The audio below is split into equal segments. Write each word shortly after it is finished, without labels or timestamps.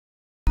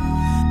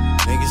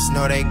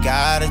know they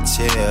gotta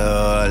chill.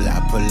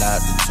 I pull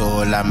out the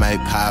tool, I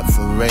might pop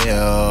for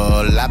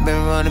real. I've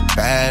been running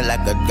bad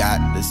like I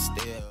got the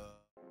steal.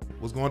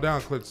 What's going down,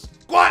 Clutch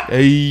Squad?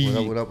 Hey.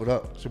 What up, what up, what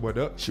up? It's your boy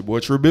Duck. It's your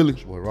boy True Billy.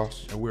 It's your boy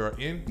Ross. And we are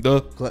in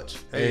The Clutch.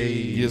 Hey.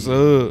 Yes,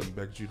 sir.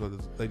 Back at you,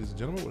 ladies and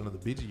gentlemen, with another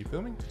BG. You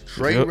feel me?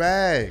 Trey Yep.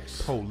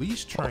 Rags.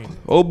 Police training.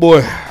 Oh boy.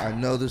 I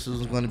know this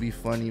is going to be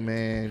funny,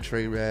 man.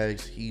 Trey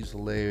Rags, he's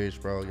hilarious,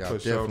 bro. Y'all For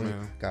sure, definitely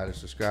man. got to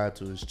subscribe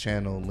to his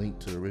channel. Link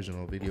to the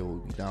original video will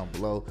be down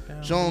below.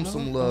 Show him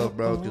some love,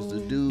 bro, because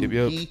the dude,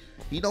 Yep.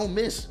 he don't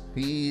miss.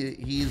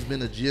 He's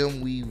been a gym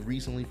we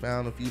recently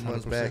found a few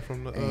months 100% back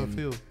from the and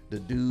field. The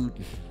dude,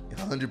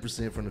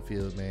 100% from the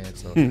field, man.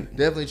 So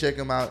definitely check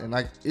him out. And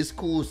like, it's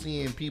cool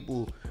seeing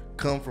people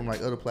come from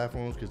like other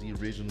platforms because he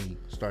originally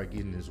started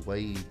getting his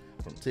wave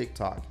from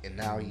TikTok, and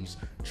now he's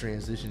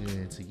transitioning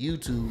into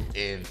YouTube,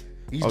 and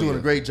he's doing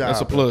a great job.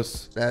 That's a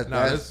plus.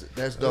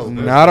 That's dope.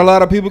 Not a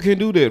lot of people can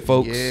do that,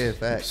 folks. Yeah,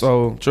 facts.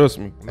 So trust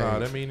me. Nah,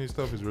 that mean his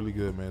stuff is really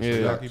good, man. So Yeah.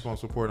 y'all keep on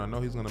supporting. I know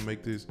he's gonna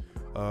make this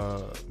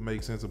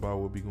make sense about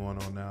what be going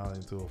on now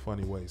into a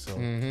funny way. So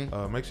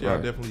make sure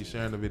y'all definitely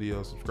sharing the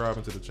video,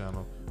 subscribing to the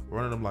channel,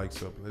 running them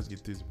likes up. Let's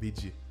get this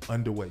BG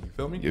underway. You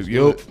feel me?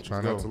 Yo.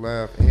 Try not to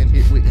laugh and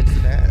hit with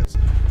instant ads.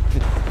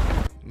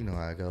 You know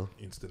how I go.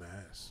 Instant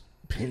ass.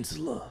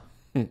 Peninsula.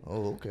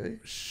 Oh, okay.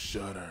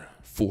 Shudder.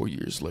 4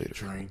 years later.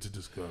 Train to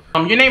discover.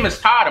 Your name is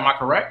Todd, am I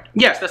correct?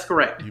 Yes, that's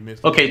correct. You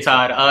missed Okay,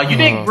 Todd, you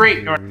did great.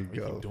 Here we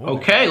go.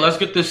 Okay, let's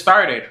get this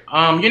started.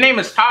 Your name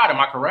is Todd, am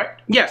I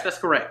correct? Yes, that's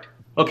correct.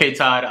 Okay,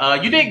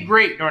 Todd, you did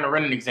great during the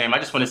running exam. I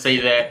just want to say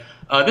that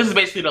this is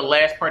basically the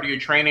last part of your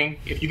training.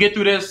 If you get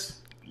through this,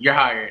 you're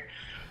hired.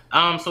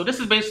 So this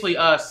is basically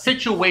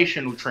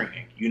situational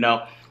training, you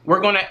know. We're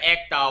going to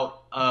act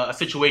out a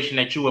situation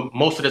that you would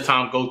most of the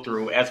time go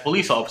through as a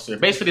police officer,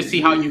 basically to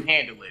see how you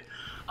handle it.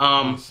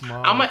 I'm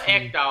going to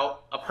act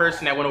out a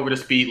person that went over the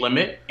speed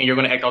limit, and you're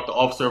going to act out the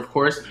officer, of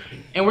course,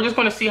 and we're just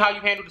going to see how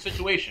you handle the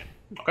situation.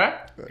 Okay?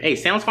 Hey,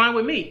 sounds fine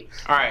with me.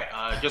 All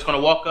right, just going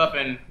to walk up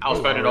and I'll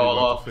start it all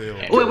off.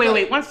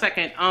 Wait, 1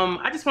 second.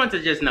 I just wanted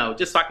to just know,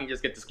 just so I can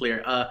just get this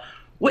clear.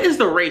 What is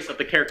the race of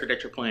the character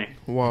that you're playing?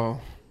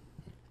 Wow.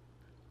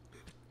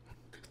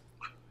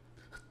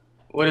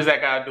 What does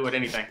that got to do with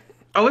anything?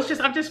 Oh, it's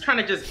just, I'm just trying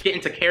to just get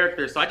into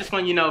character, so I just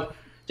want, you know,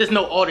 just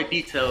know all the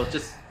details,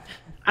 just,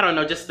 I don't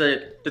know, just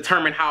to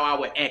determine how I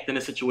would act in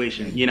a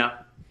situation, you know?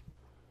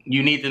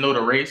 You need to know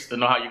the race to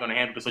know how you're going to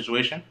handle the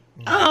situation?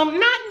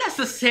 Not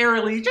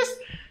necessarily, just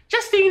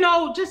to, you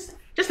know, just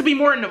to be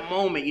more in the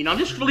moment, you know? I'm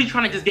just really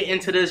trying to just get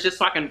into this just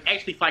so I can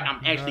actually feel like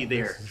I'm actually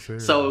there.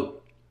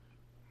 So,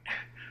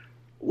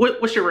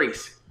 what's your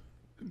race?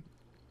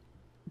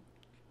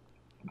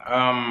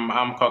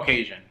 I'm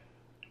Caucasian.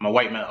 I'm a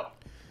white male.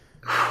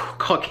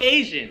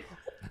 Caucasian.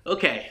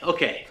 Okay. All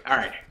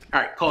right.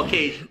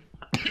 Caucasian.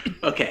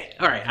 Okay.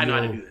 All right. I know how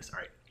to do this. All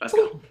right. Let's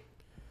go.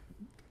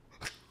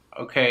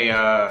 Okay.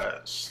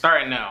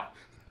 Starting now.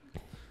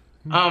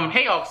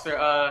 Hey, officer.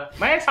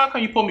 May I ask how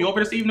come you pulled me over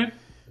this evening?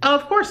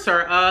 Of course,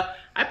 sir.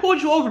 I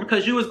pulled you over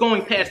because you was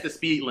going past the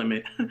speed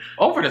limit.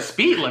 Over the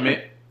speed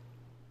limit?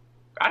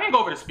 I didn't go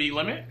over the speed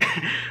limit.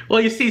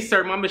 Well, you see,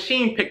 sir, my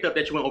machine picked up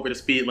that you went over the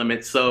speed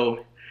limit,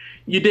 so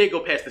you did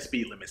go past the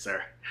speed limit,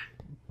 sir.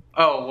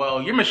 Oh,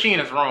 well, your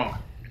machine is wrong.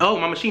 Oh,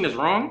 my machine is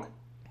wrong?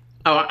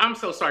 Oh, I'm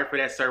so sorry for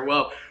that, sir.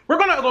 Well, we're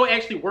going to go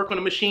actually work on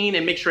the machine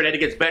and make sure that it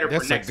gets better for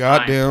next time. That's a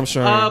goddamn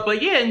shame.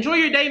 But yeah, enjoy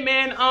your day,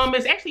 man.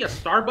 There's actually a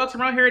Starbucks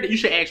around here that you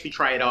should actually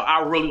try it out.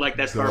 I really like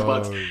that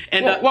Starbucks.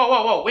 And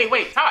whoa,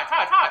 wait, Todd,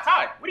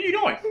 what are you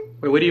doing?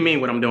 Wait, what do you mean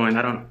what I'm doing?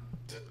 I don't...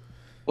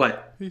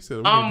 What? He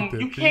said,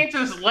 you can't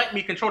just let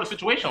me control the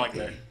situation like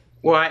that.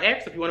 Well, I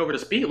asked if you went over the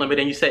speed limit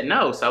and you said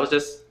no, so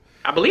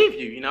I believed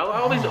you, you know? I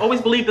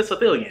always believe the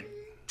civilian.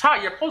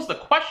 Todd, you're supposed to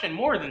question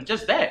more than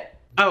just that.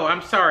 Oh,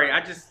 I'm sorry.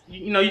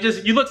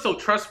 You look so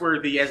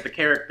trustworthy as the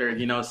character,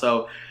 you know,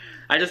 so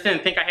I just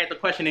didn't think I had to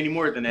question any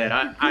more than that.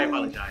 I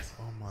apologize.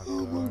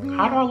 Oh my God.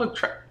 How do I look?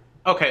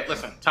 Okay,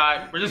 listen,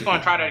 Todd, we're just going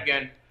to try that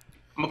again.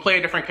 I'm going to play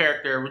a different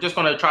character. We're just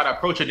going to try to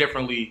approach it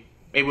differently.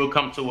 Maybe we'll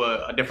come to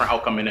a different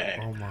outcome in the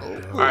end. Oh my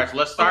God. All right, so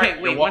let's start.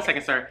 Okay, wait, 1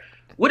 second, sir.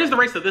 What is the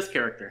race of this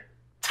character?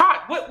 Todd,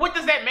 what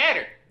does that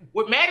matter?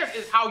 What matters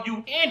is how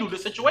you handle the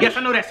situation. Yes,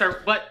 I know that,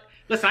 sir, but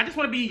listen, I just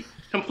want to be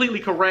completely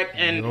correct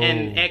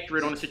and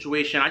accurate on the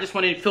situation. I just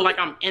want to feel like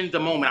I'm in the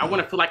moment. I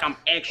want to feel like I'm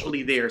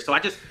actually there. So I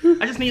just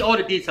need all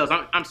the details.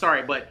 I'm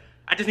sorry, but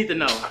I just need to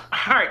know.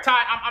 All right,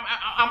 Todd,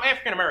 I'm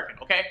African American,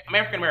 okay? I'm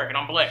African American.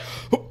 I'm black.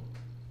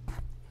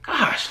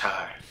 Gosh,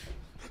 Todd.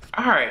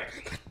 All right.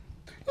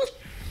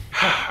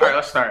 All right,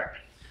 let's start.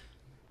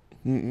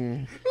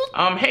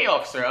 Hey,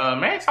 officer.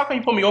 May I ask how come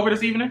you pulled me over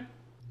this evening?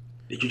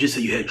 Did you just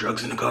say you had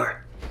drugs in the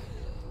car?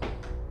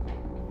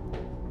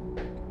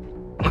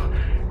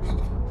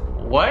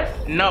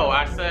 What? No,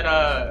 I said,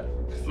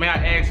 may I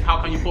ask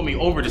how come you pulled me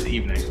over this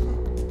evening?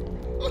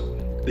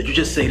 Did you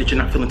just say that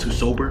you're not feeling too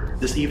sober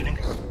this evening?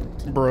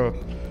 Bruh.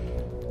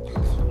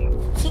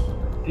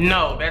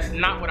 No, that's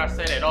not what I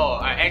said at all.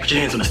 Put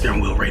your hands on the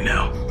steering wheel right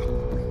now.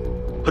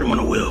 Put them on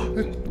the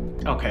wheel.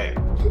 Okay,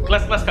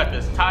 let's cut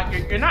this. Todd,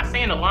 you're not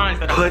saying the lines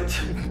that Put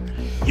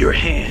your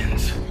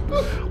hands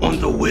on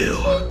the wheel.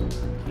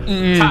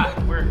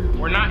 Todd,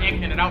 we're not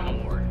acting it out no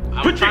more.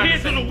 Put your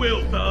hands on the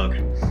wheel, thug.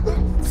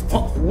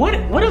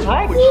 What is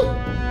wrong with you?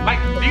 Like,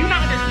 do you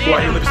not understand? Why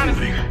are your lips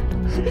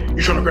moving?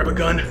 You trying to grab a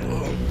gun?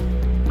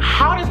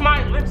 How does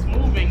my lips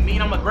moving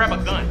mean I'm gonna grab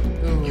a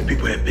gun? You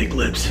people have big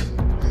lips.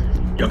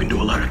 Y'all can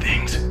do a lot of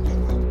things.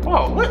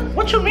 Whoa,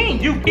 what you mean,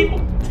 you people?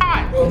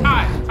 Todd.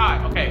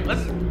 Okay,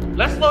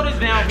 let's slow this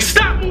down.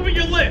 Stop moving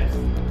your lips.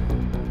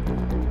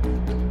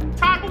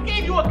 Todd, who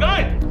gave you a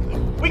gun?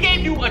 We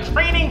gave you a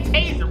training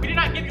taser. We did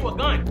not give you a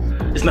gun.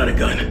 It's not a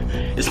gun.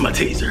 It's my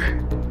taser.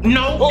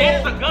 No,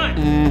 that is a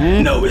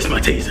gun. No, it's my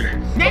taser.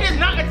 That is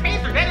not a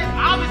taser. That is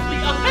obviously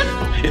a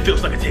pistol. It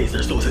feels like a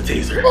taser, so it's a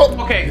taser.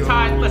 Okay,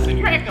 Todd, listen,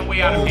 you're acting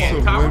way out of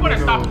hand. Todd, we're gonna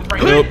stop this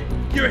right Put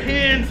now. your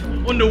hands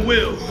on the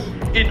wheel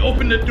and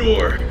open the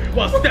door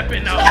while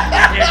stepping out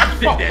and you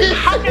sit there.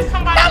 How can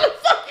somebody?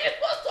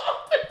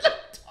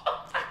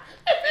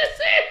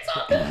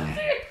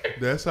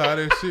 That's how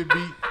that shit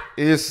be.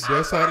 It's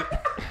That's how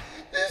that.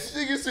 This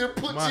nigga said,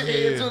 put My your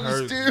hands head on the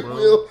hurts, steering bro.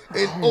 wheel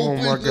and Oh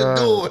open my the God.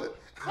 door.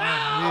 My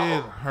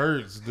head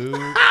hurts, dude.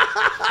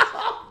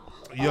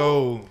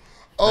 Yo,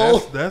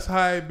 Oh. that's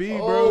how it be,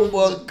 Oh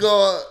bro. my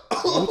God.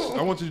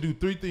 I want you to do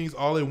 3 things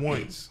all at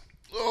once,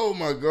 Oh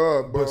my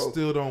God, bro. but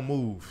still don't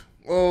move.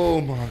 Oh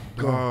my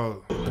God.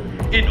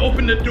 And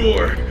open the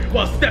door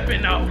while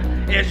stepping out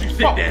as you sit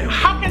down.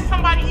 How can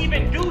somebody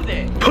even do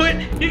that? Put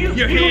You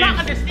your do not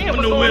hands understand on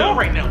what's the going wheel. on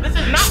right now. This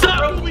is not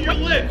Stop moving your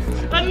lips.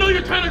 I know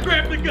you're trying to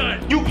grab the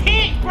gun. You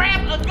can't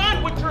grab a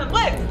gun with your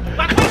lips.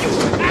 Like when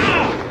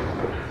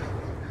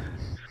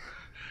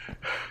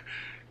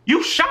you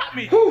You shot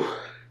me.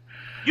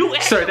 You actually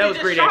Sir, that was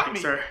just great shot acting, me.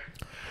 sir.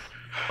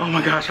 Oh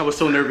my gosh, I was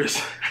so nervous.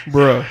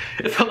 bruh.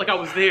 It felt like I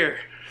was there.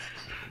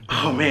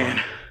 Oh man.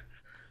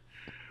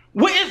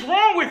 What is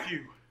wrong with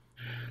you?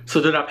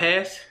 So did I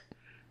pass?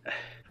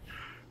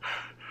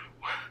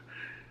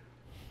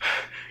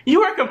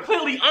 You are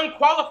completely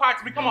unqualified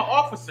to become an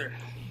officer.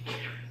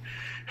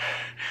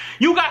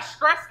 You got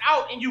stressed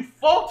out and you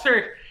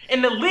faltered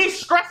in the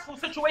least stressful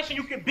situation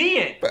you could be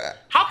in.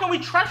 How can we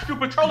trust you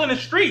patrolling the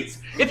streets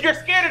if you're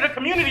scared of the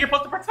community you're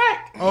supposed to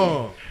protect?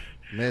 Oh,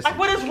 Like,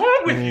 what is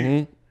wrong with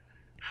you?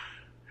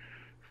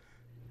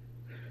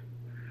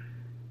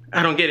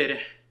 I don't get it.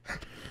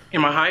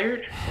 Am I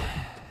hired?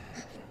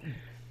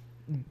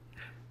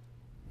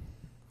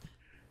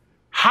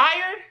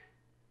 Hired?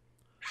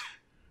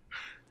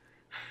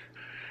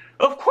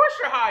 Of course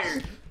you're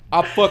hired.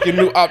 I fucking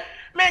knew.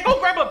 Man, go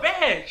grab a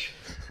badge.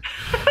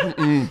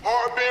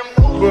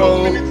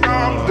 Bro,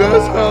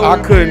 that's how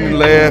I couldn't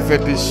laugh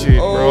at this shit,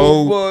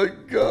 Oh bro. my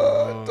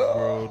God,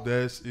 dog. bro,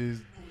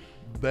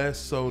 that's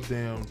so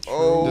damn true.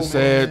 Oh, The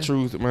sad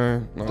truth,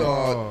 man. No.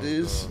 Dog,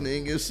 this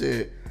nigga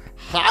said,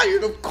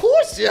 hired? Of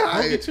course you're Go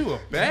hired. get you a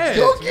badge.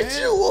 Go get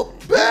man. you a Get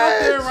out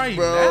badge, there right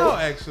bro. now,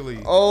 actually.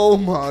 Oh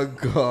my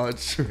God,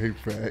 Trey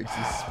Prax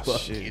is fucking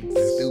shit.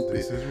 stupid.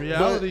 This is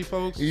reality,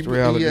 folks. He,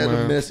 reality, he had a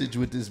man. message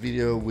with this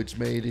video, which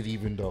made it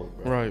even dope,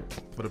 bro.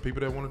 Right. For the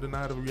people that want to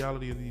deny the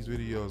reality of these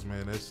videos,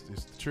 man, it's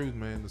the truth,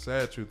 man. The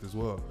sad truth as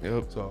well.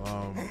 Yep. So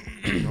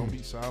don't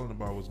be silent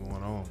about what's going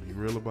on. Be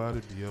real about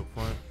it. Be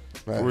upfront.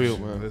 Facts. Real,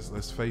 man.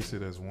 Let's face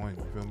it as one.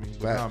 You feel me?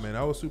 But Facts. nah, man,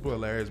 that was super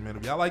hilarious, man.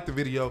 If y'all like the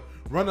video,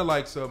 run the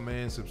likes up,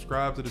 man.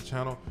 Subscribe to the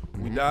channel.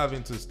 We dive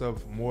into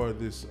stuff more of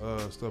this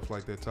stuff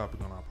like that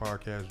topic on our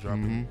podcast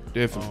dropping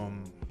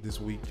Definitely.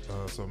 this week.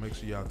 So make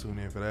sure y'all tune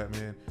in for that,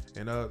 man.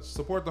 And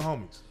support the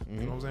homies.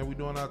 You know what I'm saying? We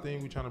doing our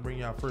thing. We trying to bring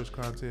y'all fresh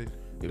content,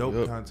 dope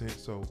Yep. content.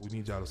 So we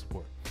need y'all to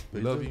support. We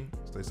They love do. you.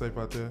 Stay safe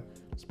out there.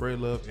 Spread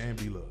love and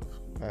be loved.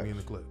 We in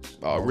the clutch.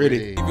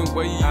 Already. Hey.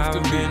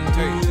 I've been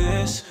through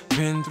this,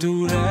 been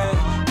through that,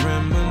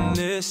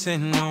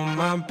 reminiscing on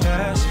my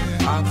past.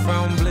 I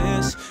found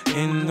bliss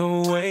in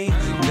the way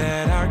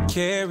that I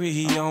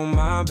carry on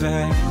my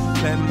back.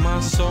 Let my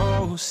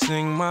soul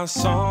sing my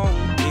song.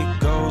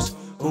 It goes,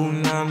 ooh,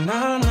 na,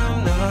 na,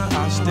 na, na.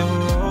 I still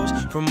rose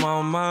from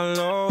all my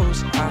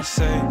lows. I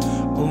say,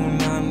 ooh,